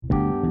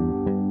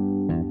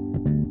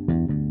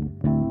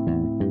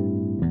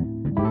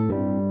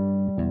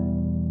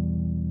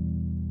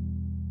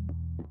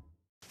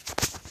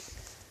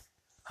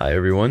Hi,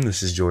 everyone.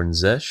 This is Jordan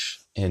Zesh,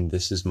 and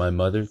this is my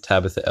mother,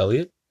 Tabitha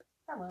Elliott.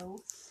 Hello.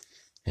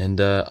 And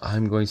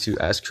I'm going to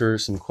ask her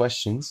some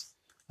questions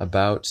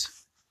about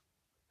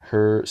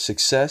her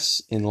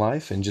success in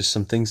life and just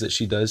some things that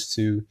she does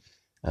to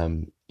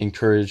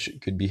encourage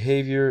good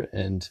behavior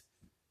and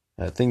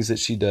things that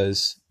she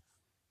does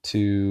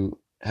to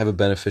have a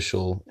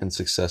beneficial and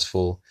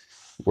successful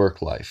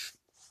work life.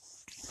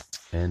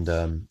 And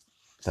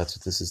that's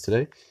what this is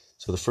today.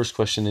 So the first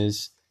question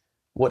is,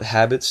 what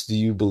habits do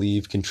you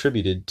believe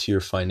contributed to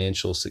your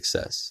financial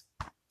success?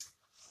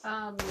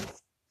 I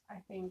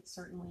think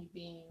certainly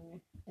being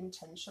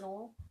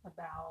intentional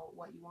about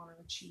what you want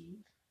to achieve.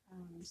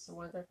 So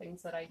one of the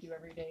things that I do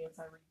every day is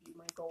I review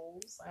my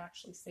goals. I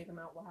actually say them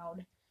out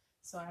loud.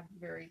 So I have a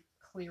very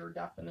clear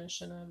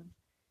definition of,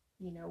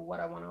 what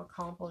I want to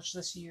accomplish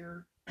this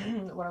year,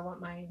 what I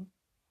want my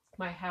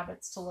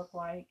habits to look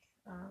like,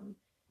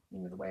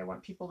 the way I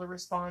want people to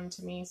respond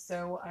to me.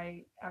 So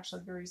I actually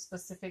have very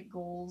specific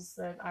goals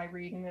that I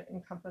read, and it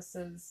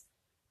encompasses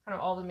kind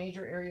of all the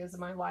major areas of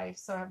my life.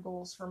 So I have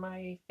goals for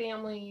my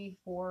family,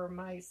 for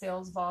my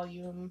sales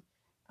volume,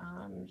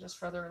 just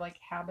for other like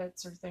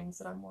habits or things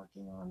that I'm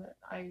working on that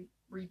I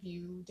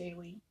review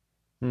daily.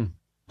 Hmm.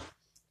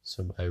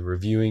 So by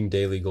reviewing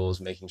daily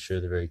goals, making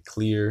sure they're very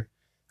clear,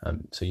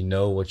 so you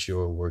know what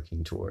you're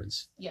working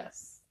towards.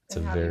 Yes. It's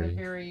And a having a very,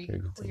 very very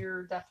good thing.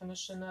 clear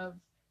definition of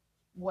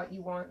what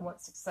you want and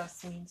what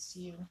success means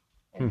to you,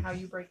 and Hmm. how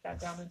you break that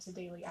down into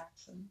daily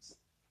actions.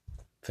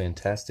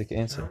 Fantastic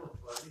answer.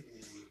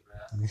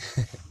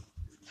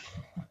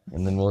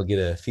 And then we'll get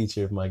a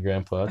feature of my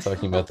grandpa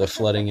talking about the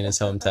flooding in his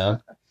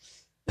hometown.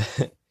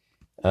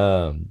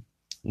 um,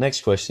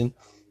 Next question.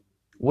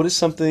 What is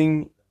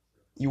something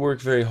you work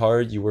very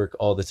hard, you work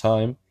all the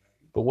time,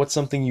 but what's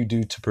something you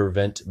do to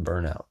prevent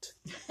burnout?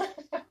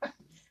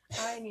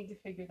 I need to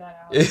figure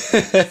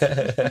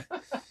that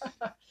out.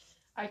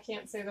 I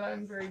can't say that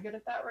I'm very good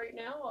at that right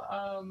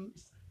now.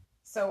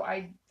 So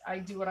I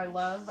do what I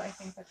love. I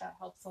think that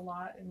helps a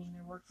lot. I mean,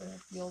 I work in a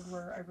field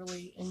where I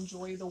really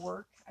enjoy the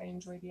work. I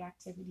enjoy the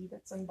activity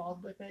that's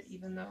involved with it,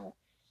 even though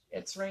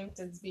it's ranked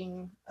as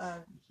being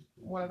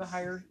one of the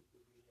higher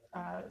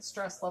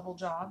stress level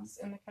jobs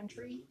in the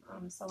country.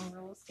 Selling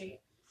real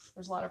estate,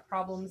 there's a lot of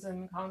problems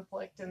and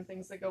conflict and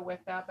things that go with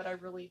that, but I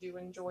really do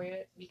enjoy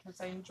it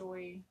because I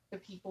enjoy the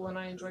people and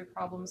I enjoy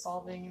problem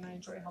solving and I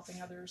enjoy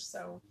helping others.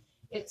 So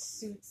it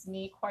suits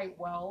me quite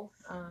well,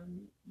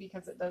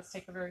 because it does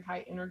take a very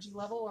high energy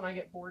level and I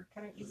get bored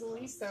kind of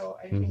easily. So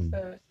I think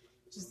Mm-hmm.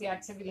 just the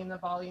activity and the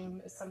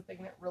volume is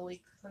something that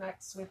really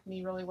connects with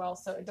me really well.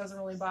 So it doesn't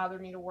really bother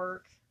me to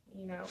work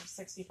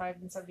 65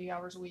 and 70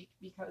 hours a week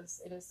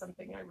because it is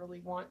something I really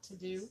want to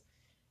do.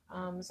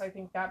 So I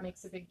think that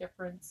makes a big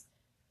difference.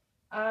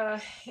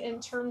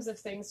 In terms of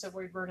things to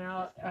avoid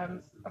burnout,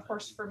 of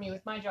course, for me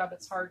with my job,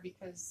 it's hard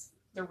because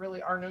there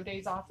really are no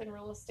days off in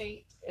real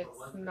estate. It's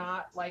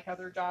not like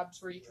other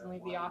jobs where you can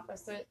leave the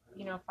office at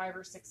 5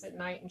 or 6 at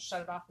night and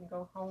shut it off and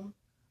go home.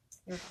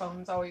 Your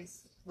phone's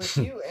always with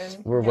you,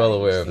 and We're yeah, well you've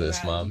aware of seen this,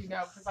 that, Mom.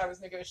 because I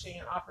was negotiating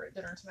an offer at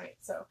dinner tonight.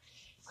 So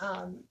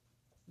um,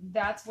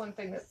 that's one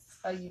thing that's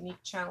a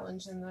unique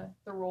challenge in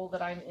the role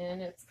that I'm in.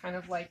 It's kind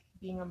of like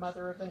being a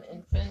mother of an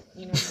infant.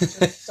 You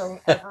just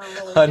don't ever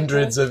really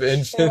Hundreds of say like,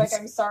 infants.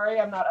 I'm sorry,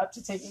 I'm not up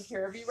to taking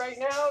care of you right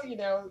now.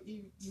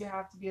 You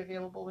have to be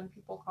available when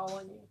people call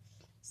on you.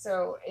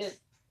 So it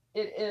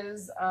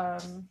is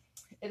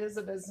it is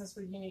a business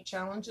with unique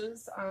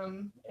challenges.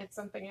 It's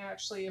something I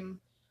actually am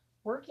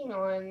working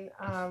on,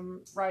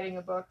 writing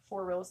a book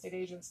for real estate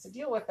agents to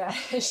deal with that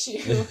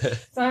issue.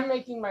 So I'm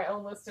making my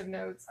own list of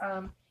notes.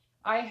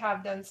 I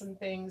have done some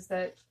things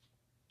that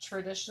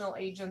traditional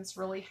agents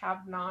really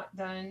have not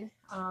done.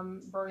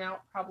 Burnout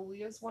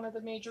probably is one of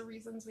the major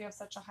reasons we have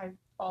such a high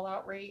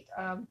fallout rate.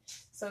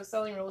 So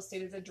selling real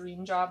estate is a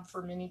dream job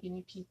for many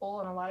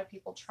people, and a lot of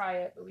people try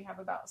it, but we have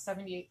about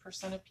 78%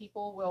 of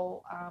people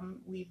will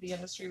leave the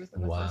industry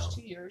within the first Wow.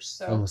 2 years.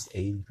 So Almost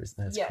 80%.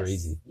 That's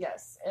crazy.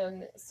 yes,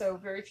 and so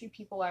very few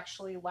people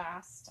actually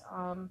last.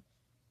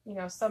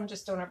 Some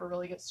just don't ever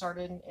really get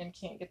started and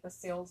can't get the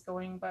sales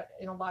going. But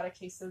in a lot of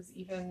cases,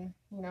 even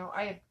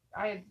I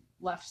had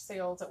left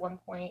sales at one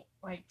point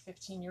like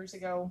 15 years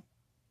ago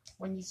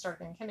when you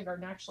started in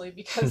kindergarten, actually,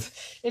 because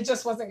it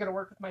just wasn't going to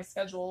work with my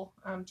schedule,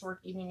 to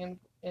work evening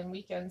and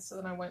weekends. So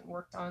then I went and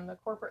worked on the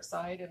corporate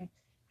side and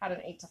had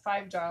an 8 to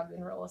 5 job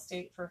in real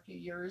estate for a few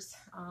years,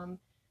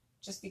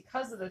 just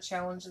because of the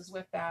challenges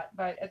with that.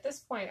 But at this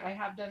point, I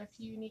have done a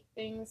few unique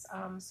things.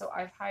 So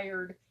I've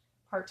hired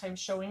part-time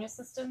showing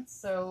assistants.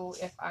 So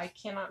if I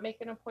cannot make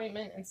an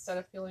appointment, instead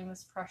of feeling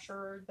this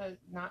pressure to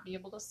not be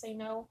able to say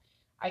no,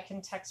 I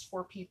can text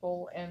 4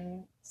 people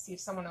and see if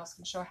someone else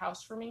can show a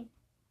house for me.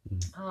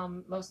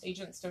 Most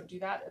agents don't do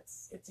that.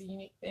 It's a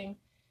unique thing.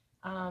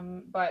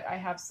 But I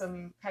have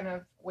some kind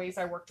of ways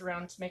I worked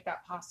around to make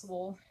that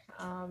possible.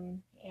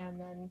 And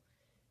then,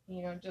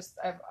 just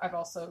I've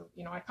also,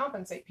 I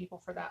compensate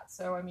people for that.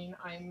 So I mean,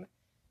 I'm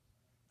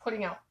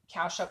putting out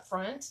cash up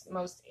front.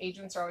 Most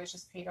agents are always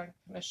just paid on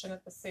commission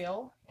at the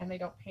sale, and they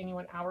don't pay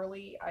anyone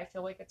hourly. I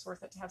feel like it's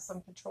worth it to have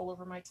some control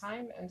over my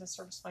time and to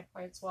service my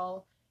clients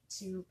well,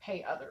 to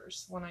pay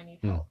others when I need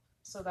help.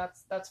 So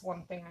that's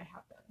one thing I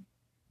have done.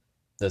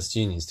 That's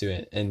genius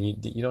too, and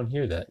you don't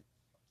hear that.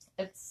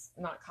 It's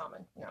not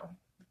common, no.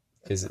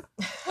 Because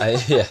I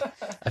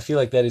feel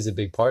like that is a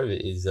big part of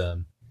it. Is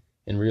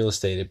in real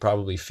estate, it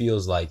probably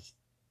feels like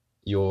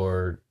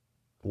you're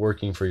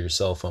working for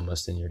yourself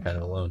almost, and you're kind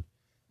of alone.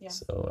 Yeah.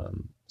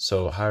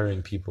 So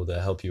hiring people to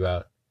help you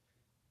out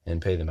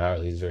and pay them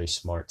hourly is very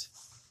smart.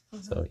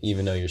 So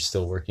even though you're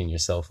still working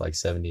yourself like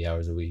 70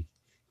 hours a week,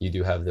 you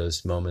do have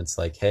those moments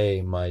like,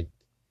 hey, my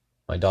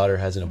daughter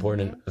has an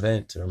important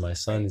event, or my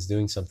son is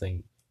doing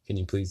something. Can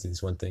you please do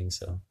this one thing?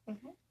 So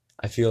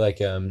I feel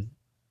like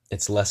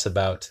it's less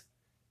about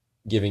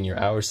giving your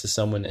hours to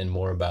someone and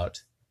more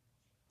about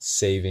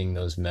saving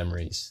those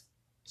memories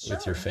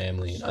with your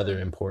family and other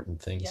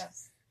important things.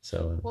 Yes.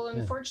 So well,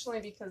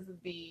 unfortunately, because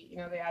of the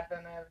the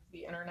advent of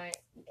the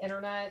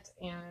internet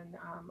and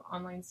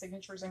online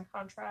signatures and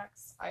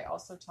contracts, I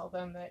also tell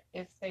them that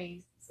if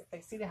they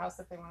see the house,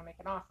 if they want to make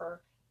an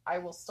offer, I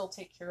will still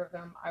take care of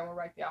them. I will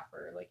write the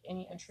offer. Like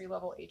any entry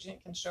level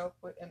agent can show up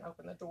and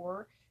open the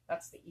door.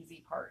 That's the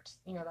easy part.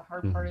 The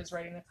hard part is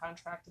writing the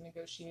contract and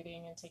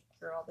negotiating and taking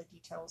care of all the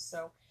details.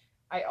 So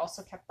I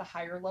also kept the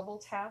higher level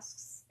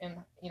tasks, and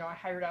I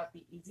hired out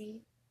the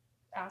easy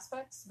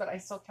aspects, but I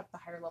still kept the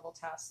higher level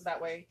tasks. So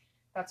that way,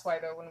 that's why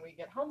though, when we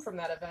get home from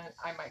that event,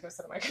 I might go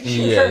sit on my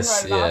computer and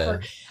write an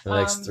offer. The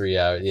next 3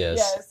 hours.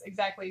 Yes,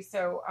 exactly.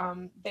 So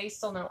they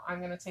still know I'm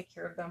going to take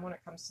care of them when it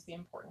comes to the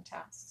important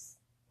tasks.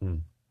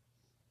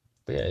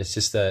 But yeah, it's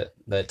just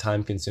that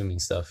time consuming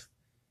stuff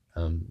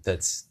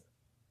that's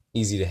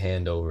easy to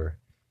hand over,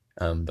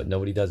 but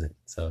nobody does it.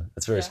 So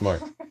that's very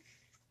smart.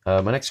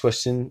 My next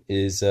question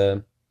is, we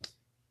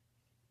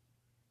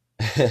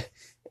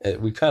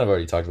kind of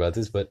already talked about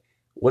this, but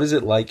what is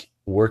it like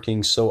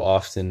working so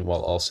often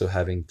while also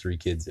having 3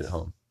 kids at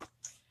home?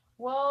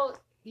 Well,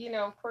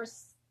 of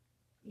course,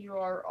 you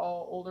are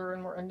all older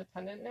and more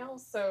independent now,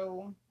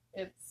 so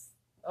it's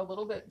a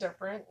little bit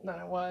different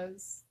than it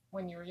was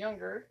when you were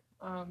younger,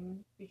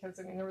 because,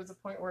 there was a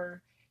point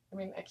where,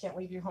 I can't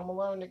leave you home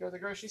alone to go to the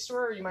grocery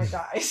store or you might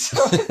die, so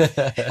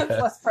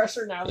it's less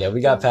pressure now. Yeah,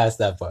 we got past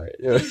that part.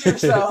 Feed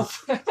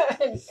yourself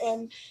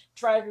and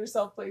drive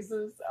yourself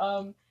places.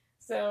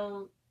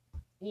 So,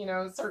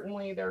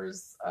 certainly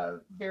there's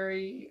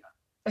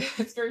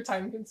it's very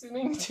time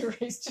consuming to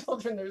raise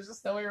children. There's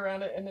just no way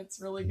around it. And it's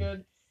really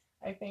good,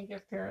 I think,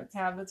 if parents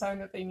have the time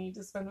that they need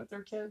to spend with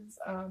their kids.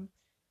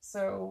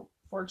 So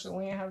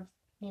fortunately I have,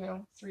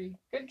 3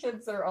 good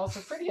kids that are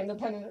also pretty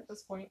independent at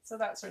this point. So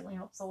that certainly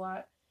helps a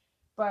lot.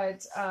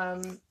 But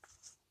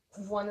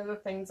one of the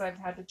things I've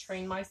had to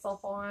train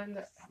myself on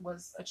that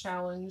was a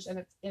challenge, and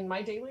it's in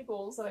my daily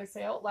goals that I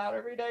say out loud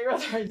every day,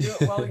 whether I do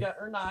it well yet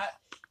or not.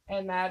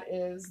 And that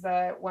is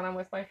that when I'm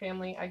with my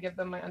family, I give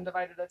them my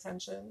undivided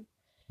attention,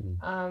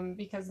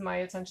 because my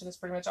attention is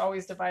pretty much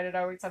always divided.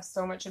 I always have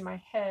so much in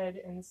my head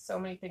and so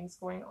many things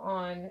going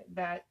on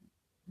that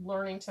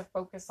learning to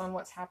focus on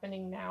what's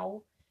happening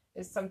now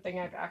is something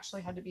I've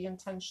actually had to be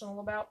intentional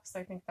about, because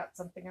I think that's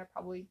something I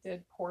probably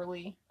did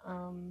poorly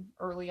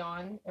early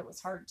on. It was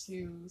hard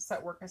to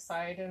set work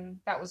aside, and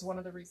that was one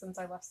of the reasons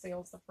I left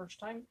sales the first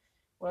time.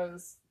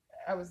 Was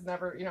I was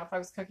never, if I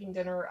was cooking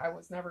dinner, I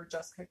was never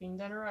just cooking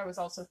dinner. I was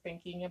also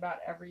thinking about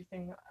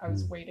everything. I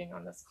was waiting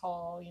on this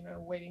call,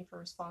 waiting for a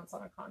response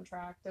on a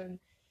contract, and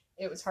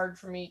it was hard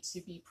for me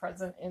to be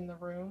present in the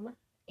room.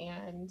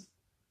 And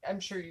I'm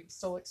sure you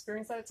still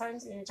experience that at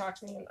times. You talk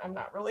to me and I'm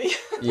not really,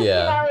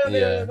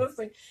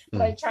 listening.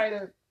 But I try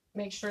to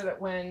make sure that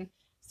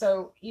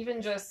so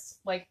even just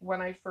like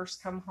when I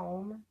first come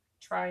home,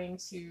 trying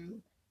to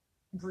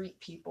greet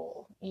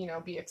people,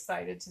 be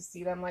excited to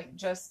see them, like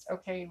just,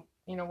 okay,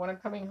 when I'm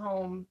coming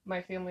home,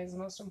 my family is the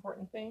most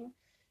important thing.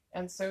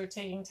 And so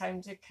taking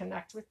time to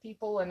connect with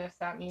people, and if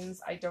that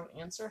means I don't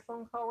answer a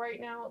phone call right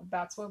now,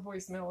 that's what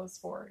voicemail is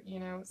for,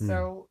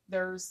 So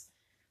there's,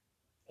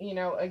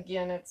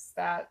 again, it's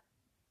that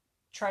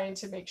trying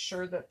to make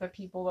sure that the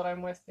people that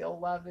I'm with feel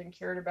loved and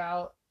cared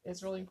about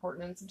is really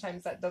important. And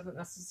sometimes that doesn't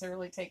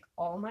necessarily take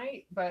all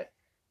night, but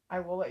I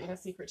will let you know a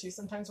secret too.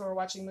 Sometimes when we're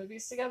watching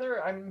movies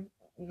together, I'm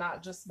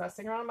not just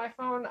messing around on my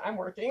phone, I'm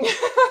working,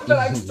 but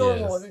I'm still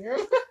in the living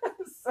room.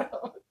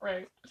 So,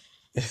 right.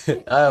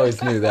 I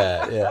always knew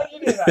that. Yeah. You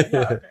knew that.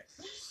 Yeah.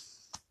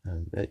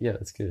 Okay. Yeah,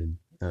 that's good.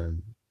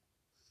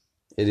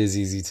 It is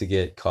easy to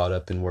get caught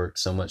up in work,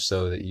 so much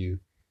so that you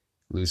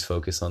lose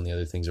focus on the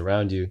other things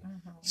around you,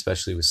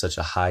 especially with such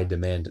a high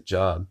demand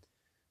job.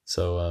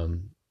 So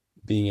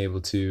being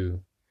able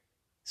to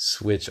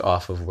switch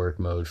off of work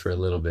mode for a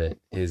little bit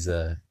is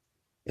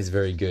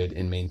very good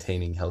in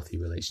maintaining healthy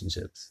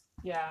relationships.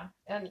 Yeah,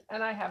 and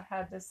I have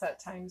had this at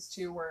times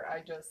too, where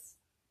I just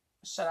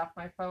shut off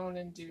my phone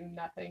and do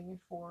nothing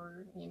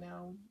for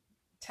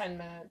 10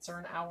 minutes or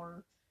an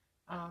hour.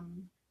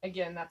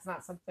 Again, that's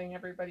not something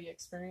everybody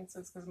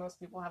experiences, because most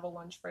people have a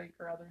lunch break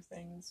or other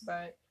things,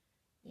 but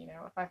You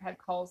know, if I've had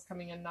calls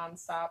coming in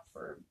nonstop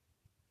for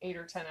 8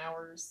 or 10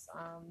 hours,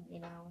 you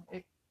know,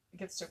 it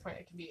gets to a point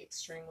it can be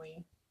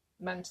extremely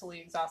mentally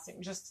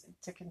exhausting just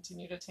to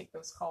continue to take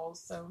those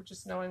calls. So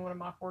just knowing when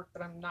I'm off work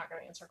that I'm not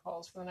going to answer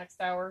calls for the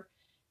next hour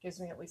gives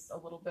me at least a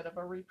little bit of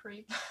a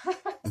reprieve.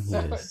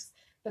 So Yes. it's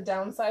the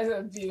downside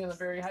of being a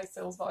very high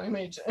sales volume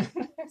agent.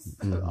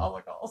 All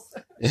the calls.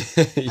 I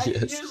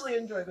Yes. usually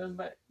enjoy them,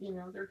 but you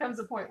know, there comes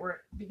a point where it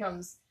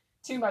becomes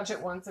too much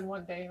at once in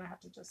one day, and I have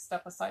to just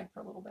step aside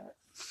for a little bit.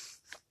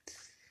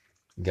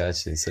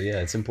 Gotcha. So yeah,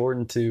 it's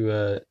important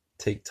to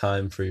take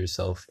time for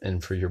yourself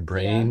and for your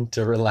brain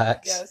to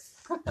relax, Yes.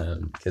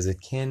 because it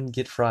can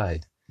get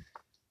fried.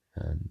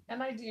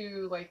 And I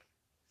do like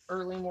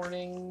early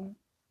morning,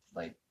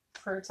 like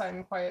prayer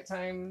time, quiet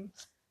time.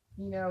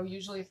 You know,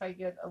 usually if I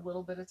get a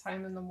little bit of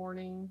time in the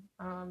morning,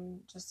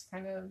 just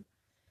kind of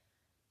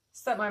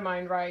set my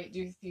mind right,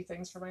 do a few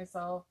things for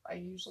myself. I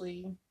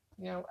usually,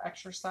 you know,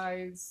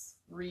 exercise,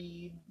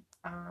 read,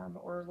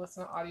 or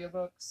listen to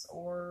audiobooks,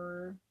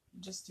 or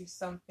just do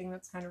something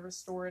that's kind of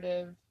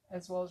restorative,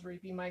 as well as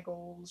review my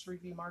goals,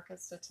 review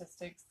market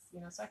statistics.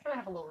 You know, so I kind of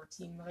have a little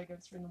routine that I go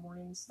through in the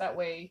mornings. That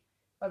way,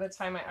 by the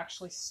time I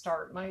actually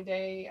start my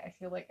day, I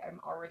feel like I'm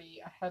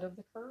already ahead of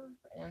the curve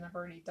and I've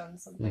already done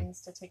some things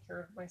to take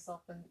care of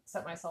myself and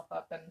set myself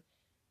up. And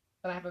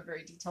then I have a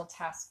very detailed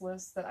task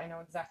list that I know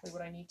exactly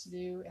what I need to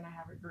do, and I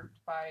have it grouped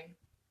by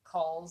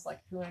calls,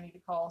 like who I need to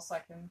call, so I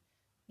can,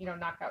 you know,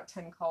 knock out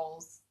 10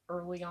 calls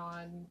early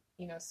on.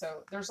 You know,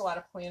 so there's a lot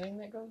of planning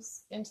that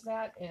goes into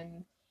that,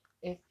 and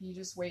if you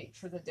just wait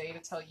for the day to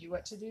tell you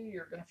what to do,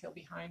 you're going to feel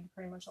behind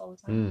pretty much all the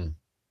time.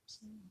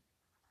 So.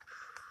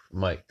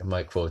 I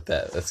might quote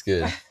that. That's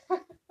good. All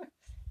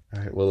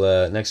right.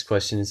 Well, next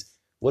question is,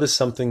 what is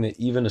something that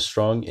even a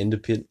strong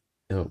independent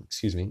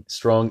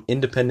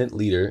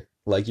leader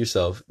like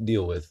yourself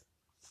deal with?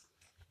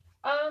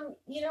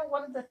 You know,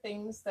 one of the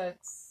things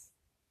that's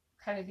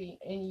kind of a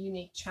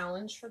unique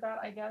challenge for that,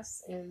 I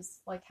guess, is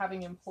like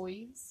having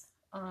employees.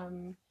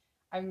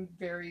 I'm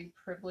very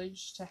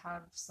privileged to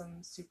have some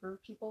super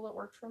people that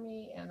work for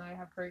me, and I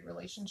have great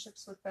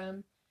relationships with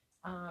them.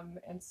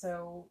 And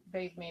so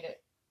they've made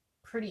it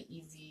pretty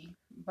easy.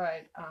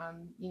 But,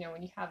 you know,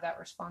 when you have that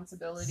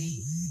responsibility,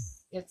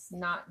 it's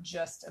not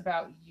just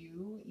about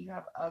you. You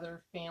have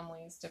other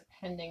families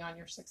depending on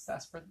your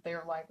success for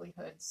their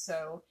livelihood.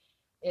 So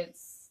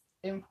it's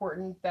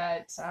important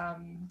that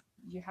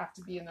you have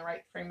to be in the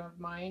right frame of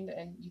mind,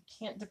 and you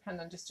can't depend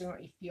on just doing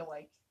what you feel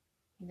like.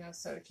 You know,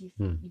 so if you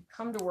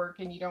come to work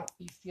and you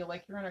feel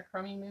like you're in a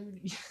crummy mood,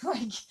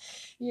 like,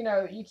 you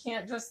know, you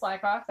can't just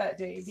slack off that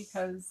day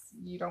because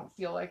you don't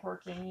feel like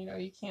working. You know,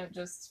 you can't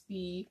just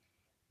be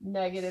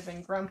negative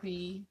and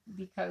grumpy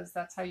because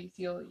that's how you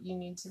feel. You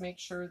need to make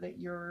sure that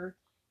you're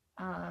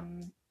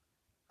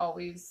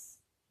always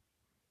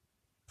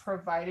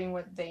providing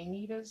what they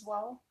need as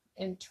well.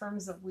 In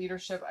terms of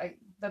leadership,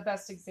 the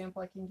best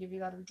example I can give you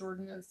that of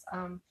Jordan is,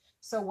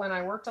 so when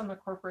I worked on the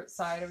corporate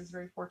side, I was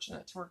very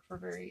fortunate to work for a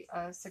very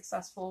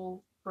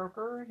successful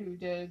broker who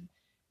did,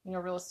 you know,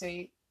 real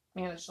estate,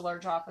 managed a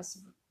large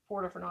office,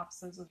 4 different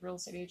offices with real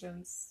estate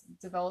agents,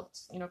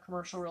 developed, you know,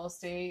 commercial real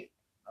estate,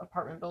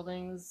 apartment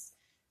buildings,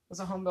 was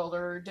a home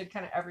builder, did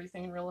kind of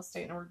everything in real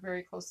estate, and I worked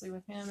very closely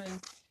with him.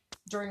 And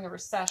during the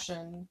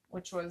recession,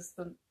 which was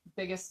the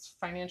biggest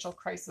financial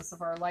crisis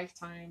of our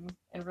lifetime,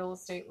 and real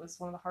estate was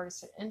one of the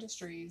hardest hit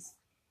industries,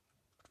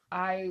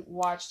 I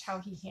watched how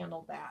he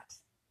handled that.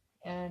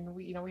 And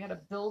we, you know, we had a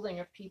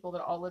building of people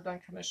that all lived on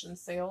commission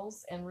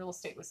sales, and real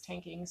estate was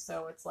tanking.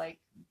 So it's like,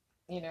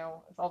 you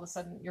know, if all of a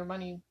sudden your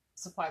money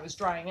supply was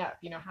drying up,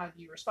 you know, how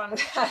do you respond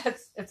to that?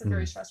 It's a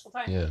very stressful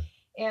time. Yeah.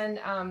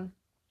 And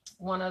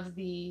one of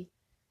the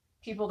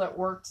people that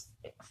worked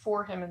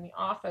for him in the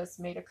office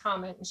made a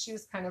comment, and she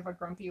was kind of a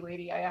grumpy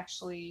lady.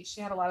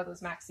 She had a lot of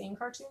those Maxine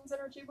cartoons in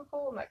her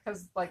cubicle, and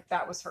because like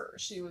that was her.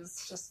 She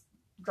was just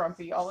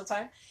grumpy all the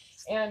time.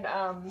 And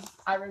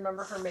I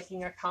remember her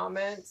making a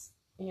comment,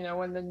 you know,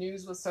 when the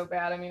news was so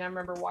bad. I mean, I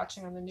remember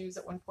watching on the news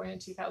at one point in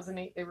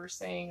 2008, they were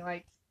saying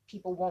like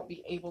people won't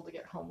be able to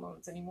get home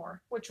loans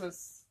anymore, which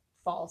was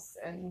false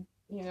and,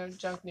 you know,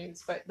 junk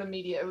news. But the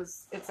media,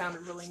 it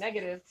sounded really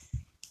negative.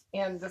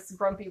 And this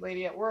grumpy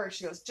lady at work,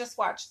 she goes, just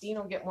watch, Dean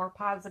will get more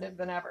positive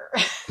than ever.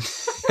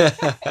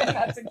 And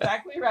that's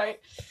exactly right.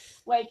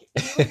 Like,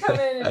 he would come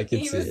in and I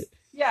can see it.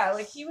 Yeah,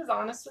 like he was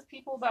honest with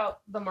people about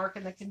the market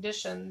and the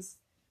conditions,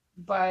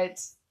 but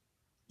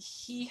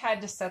he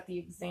had to set the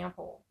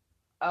example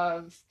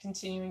of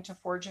continuing to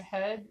forge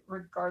ahead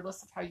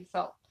regardless of how you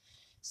felt.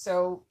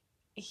 So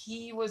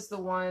he was the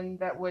one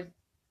that would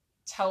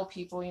tell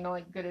people, you know,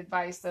 like good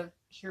advice of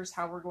here's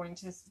how we're going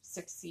to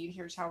succeed,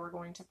 here's how we're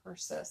going to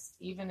persist,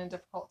 even in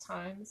difficult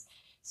times.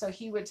 So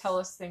he would tell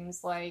us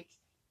things like,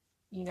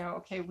 you know,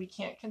 okay, we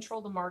can't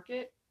control the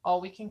market. All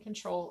we can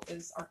control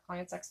is our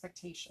clients'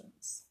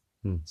 expectations.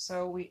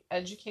 So we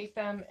educate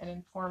them and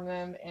inform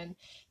them. And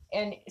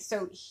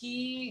so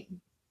he,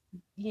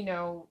 you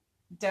know,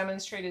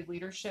 demonstrated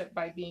leadership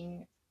by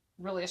being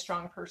really a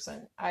strong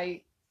person.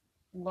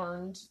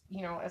 learned,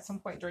 at some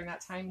point during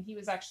that time, he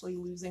was actually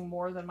losing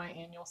more than my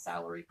annual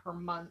salary per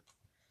month.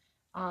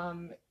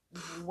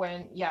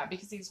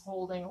 Because he's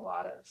holding a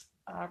lot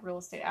of real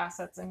estate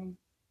assets and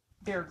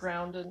bare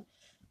ground, and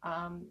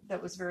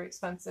that was very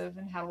expensive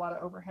and had a lot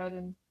of overhead.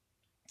 And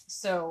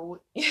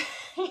so,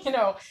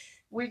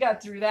 we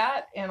got through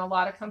that, and a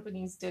lot of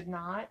companies did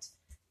not.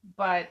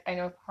 But I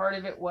know part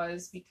of it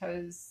was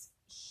because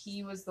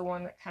he was the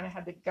one that kind of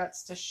had the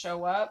guts to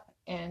show up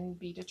and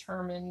be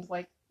determined,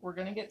 like, we're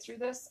going to get through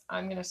this.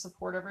 I'm going to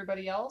support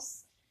everybody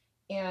else.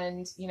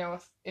 And,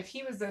 if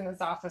he was in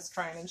his office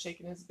crying and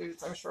shaking his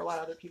boots, I'm sure a lot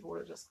of other people would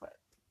have just quit.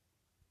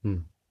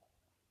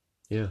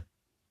 Yeah.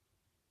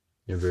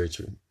 You're very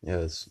true. Yeah,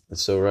 that's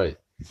so right.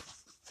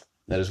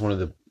 That is one of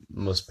the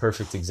most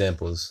perfect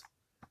examples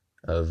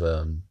of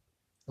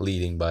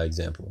leading by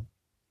example.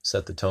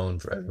 Set the tone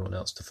for everyone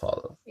else to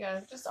follow.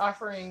 Yeah, just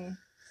offering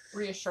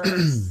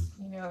reassurance,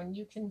 and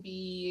you can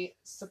be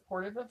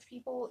supportive of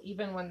people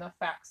even when the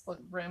facts look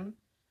grim.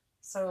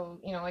 So,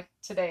 like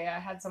today, I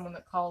had someone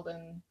that called,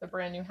 in the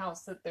brand new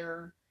house that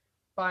they're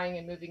buying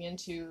and moving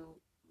into,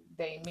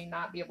 they may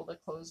not be able to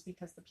close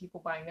because the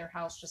people buying their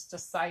house just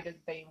decided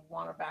they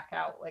want to back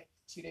out like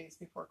 2 days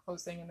before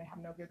closing, and they have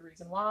no good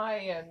reason why.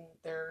 And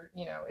they're,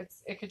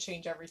 it could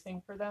change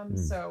everything for them.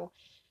 So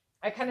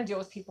I kind of deal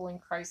with people in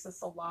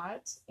crisis a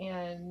lot,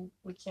 and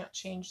we can't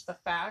change the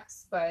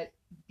facts, but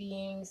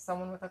being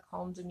someone with a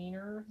calm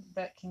demeanor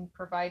that can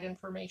provide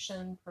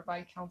information,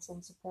 provide counsel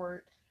and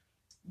support,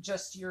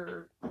 just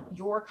your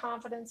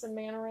confidence and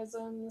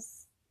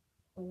mannerisms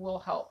will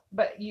help.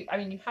 But you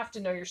have to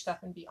know your stuff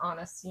and be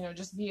honest.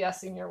 Just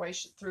BSing your way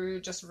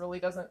through just really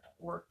doesn't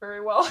work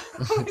very well.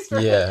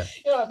 Yeah.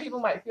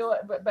 People might feel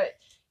it, but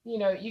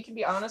you can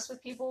be honest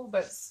with people,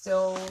 but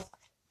still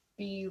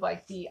be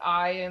like the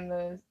eye in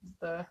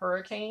the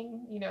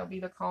hurricane.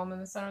 Be the calm in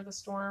the center of the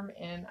storm.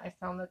 And I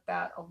found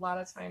that a lot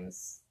of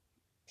times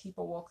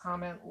people will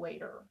comment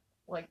later,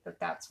 like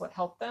that's what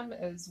helped them,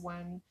 is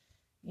when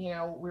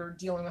we're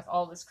dealing with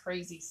all this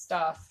crazy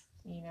stuff,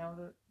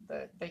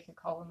 that they could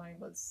call, and I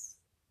was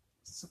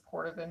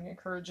supportive and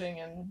encouraging,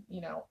 and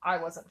I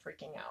wasn't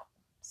freaking out.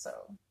 So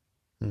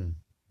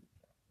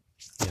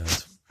yeah,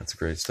 that's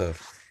great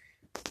stuff.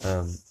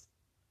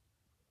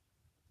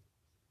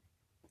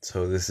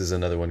 So this is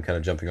another one kind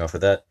of jumping off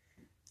of that.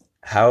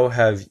 How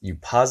have you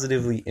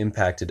positively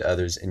impacted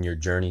others in your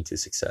journey to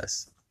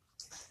success?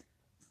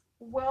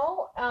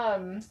 Well,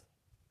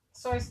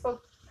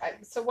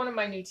 so one of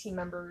my new team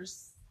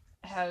members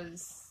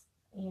has,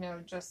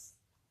 just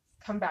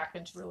come back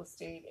into real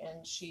estate,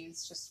 and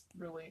she's just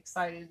really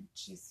excited.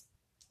 She's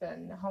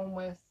been home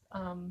with,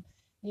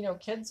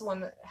 kids,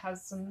 one that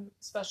has some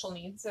special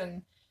needs.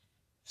 And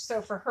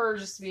so for her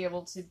just to be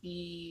able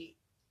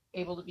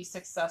to be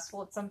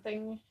successful at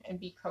something and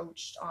be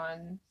coached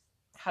on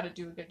how to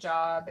do a good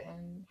job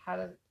and how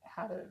to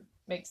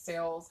make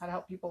sales, how to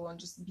help people, and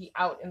just be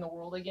out in the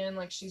world again.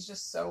 Like, she's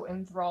just so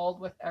enthralled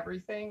with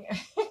everything.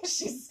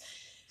 She's,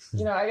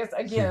 I guess,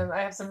 again,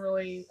 I'm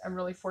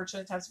really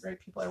fortunate to have some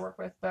great people I work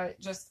with, but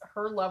just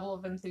her level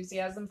of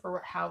enthusiasm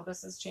for how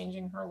this is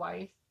changing her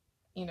life,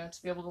 to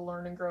be able to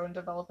learn and grow and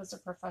develop as a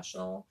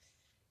professional,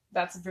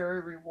 that's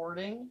very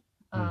rewarding.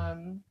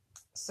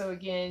 So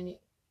again,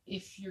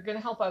 if you're going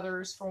to help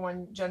others, for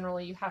one,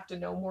 generally you have to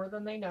know more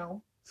than they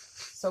know.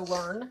 So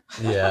learn.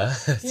 Yeah.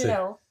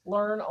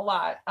 Learn a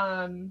lot.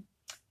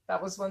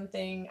 That was one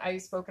thing. I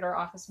spoke at our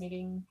office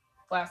meeting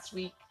last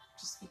week,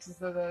 just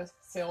because of the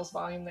sales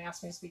volume. They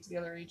asked me to speak to the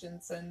other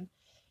agents, and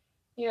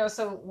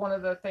so one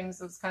of the things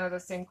is kind of the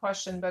same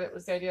question, but it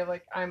was the idea of,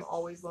 like, I'm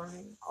always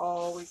learning,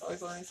 always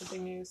learning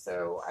something new.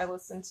 So I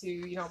listen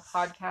to,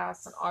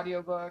 podcasts and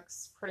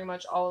audiobooks pretty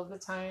much all of the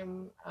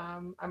time.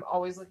 I'm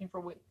always looking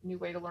for a new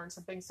way to learn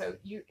something. So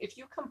if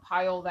you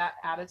compile that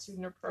attitude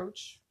and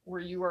approach,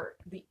 where you are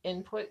the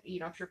input,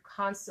 if you're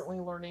constantly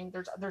learning,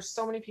 there's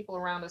so many people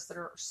around us that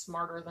are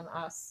smarter than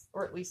us,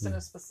 or at least in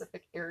a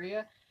specific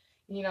area.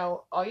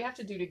 All you have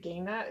to do to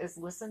gain that is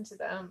listen to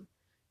them,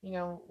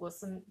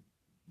 listen,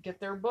 get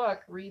their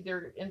book, read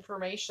their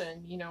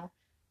information,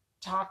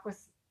 talk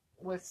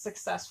with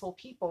successful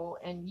people,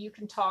 and you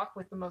can talk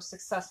with the most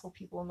successful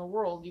people in the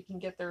world. You can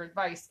get their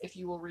advice if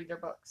you will read their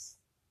books.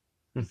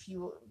 If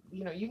you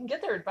can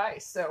get their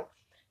advice. So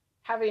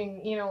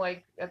having,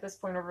 like at this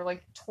point, over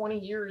like 20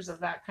 years of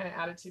that kind of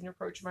attitude and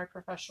approach in my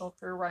professional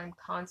career, where I'm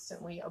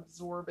constantly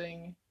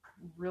absorbing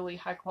really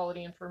high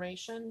quality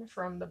information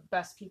from the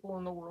best people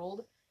in the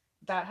world,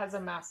 that has a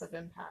massive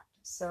impact.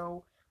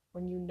 So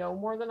when you know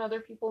more than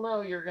other people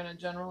know, you're going to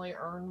generally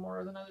earn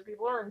more than other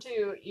people earn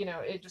too.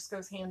 It just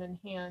goes hand in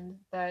hand,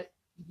 that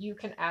you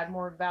can add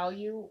more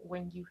value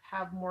when you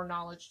have more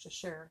knowledge to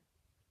share.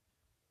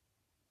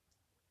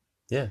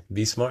 Yeah,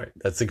 be smart.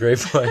 That's a great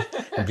point.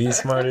 Be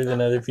smarter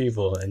than other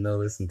people, and they'll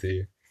listen to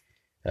you.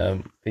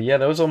 But yeah,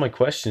 that was all my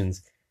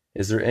questions.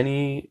 Is there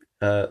any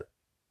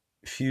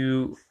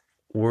few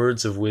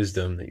words of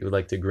wisdom that you would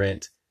like to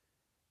grant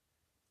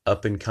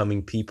up and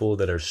coming people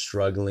that are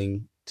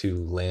struggling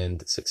to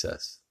land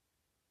success?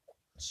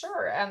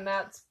 Sure, and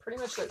that's pretty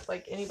much it.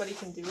 Like anybody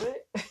can do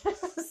it.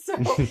 So,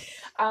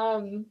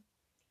 um,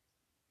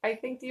 I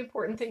think the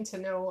important thing to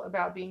know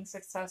about being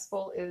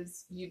successful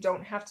is you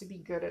don't have to be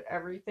good at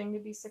everything to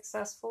be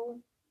successful.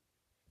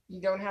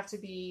 You don't have to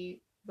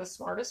be the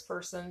smartest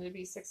person to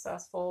be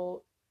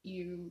successful.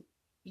 You,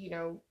 you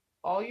know,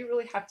 all you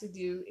really have to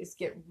do is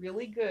get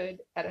really good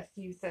at a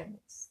few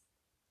things.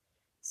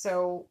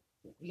 So,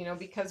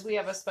 because we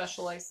have a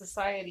specialized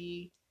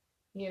society,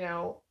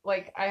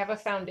 like I have a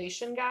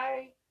foundation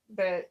guy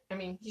that, I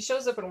mean, he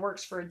shows up and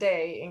works for a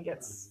day and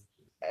gets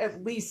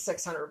at least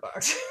 $600,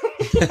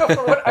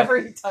 for whatever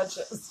he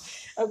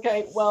touches.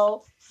 Okay,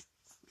 well,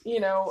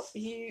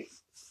 he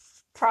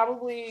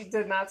probably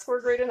did not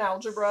score great in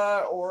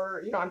algebra,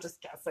 or I'm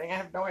just guessing. I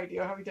have no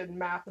idea how he did in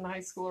math in high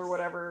school or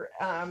whatever.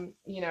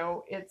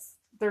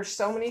 There's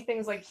so many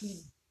things like he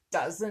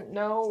doesn't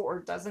know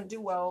or doesn't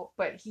do well,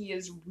 but he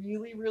is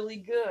really, really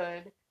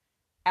good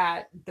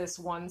at this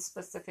one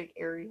specific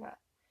area.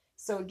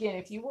 So again,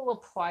 if you will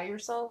apply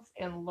yourself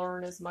and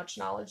learn as much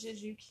knowledge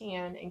as you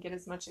can and get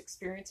as much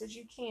experience as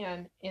you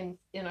can in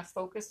a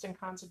focused and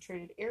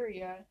concentrated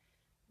area,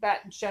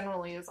 that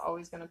generally is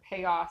always going to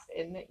pay off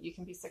and that you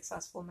can be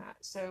successful in that.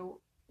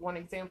 So one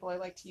example I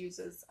like to use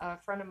is a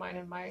friend of mine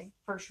in my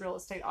first real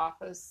estate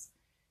office,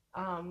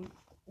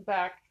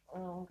 back,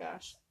 oh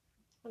gosh,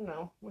 I don't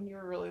know, when you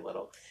were really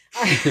little.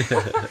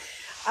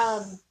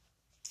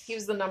 He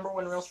was the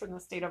 #1 realtor in the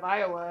state of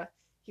Iowa.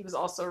 He was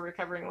also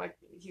recovering, like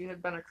he had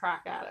been a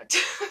crack addict.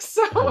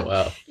 So, Oh,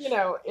 wow.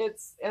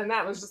 And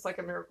that was just like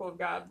a miracle of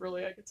God,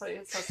 really. I could tell you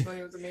his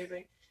testimony was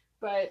amazing.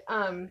 But,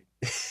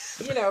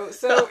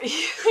 so.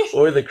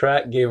 Or the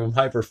crack gave him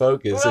hyper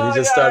focus and he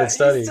just started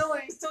studying.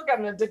 He still got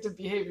an addictive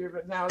behavior,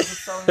 but now he's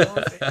just selling real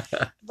estate.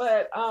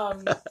 But,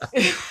 I'm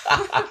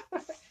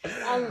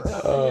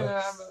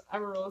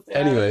a real estate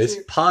Anyways,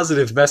 addict too.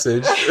 positive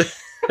message.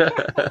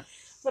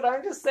 But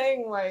I'm just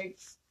saying, like,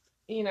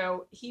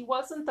 he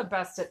wasn't the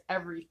best at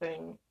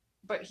everything,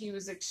 but he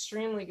was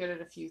extremely good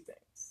at a few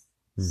things.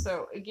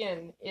 So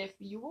again, if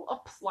you will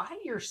apply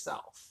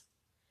yourself,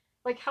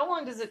 like how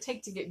long does it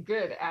take to get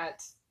good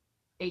at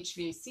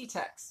HVAC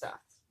tech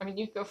stuff? I mean,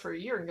 you could go for a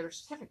year and get a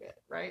certificate,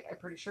 right? I'm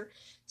pretty sure.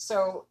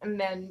 So, and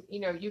then,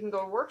 you can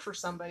go work for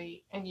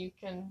somebody and you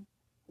can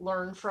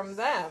learn from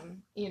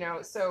them,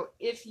 So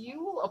if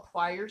you will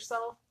apply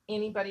yourself,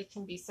 anybody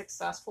can be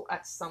successful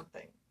at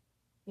something,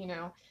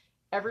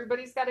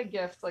 Everybody's got a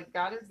gift. Like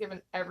God has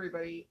given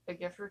everybody a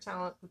gift or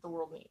talent that the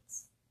world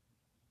needs.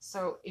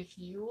 So if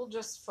you will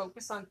just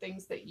focus on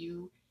things that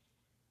you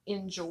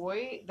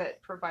enjoy,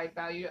 that provide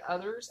value to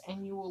others,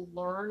 and you will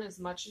learn as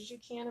much as you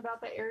can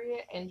about the area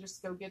and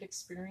just go get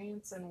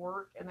experience and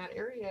work in that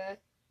area,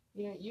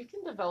 you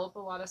can develop a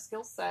lot of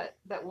skill set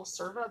that will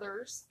serve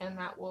others and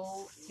that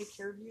will take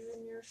care of you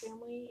and your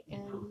family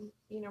and,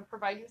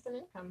 provide you with an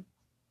income.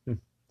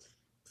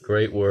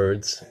 Great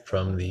words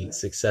from the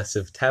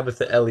successive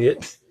Tabitha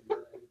Elliott.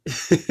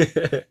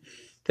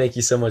 Thank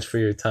you so much for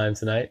your time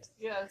tonight.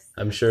 Yes.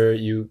 I'm sure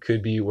you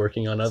could be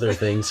working on other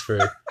things for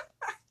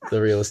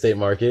the real estate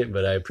market,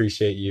 but I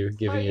appreciate you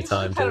giving your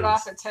time to cut it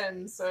off at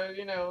 10, so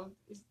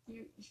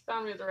you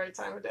found me at the right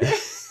time of day.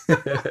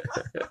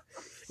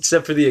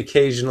 Except for the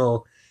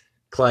occasional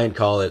client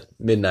call at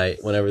midnight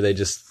whenever they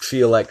just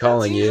feel like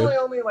calling you. Usually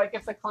only like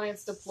if the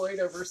client's deployed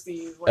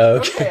overseas. Like,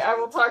 okay, I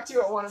will talk to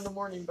you at 1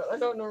 a.m, but I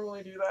don't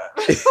normally do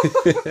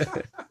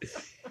that.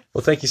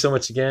 Well, thank you so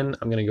much again.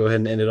 I'm going to go ahead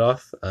and end it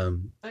off.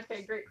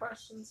 Okay, great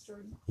questions,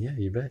 Jordan. Yeah,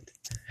 you bet.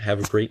 Have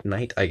a great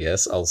night, I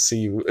guess. I'll see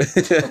you.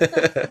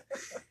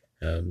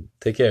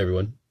 Take care,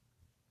 everyone.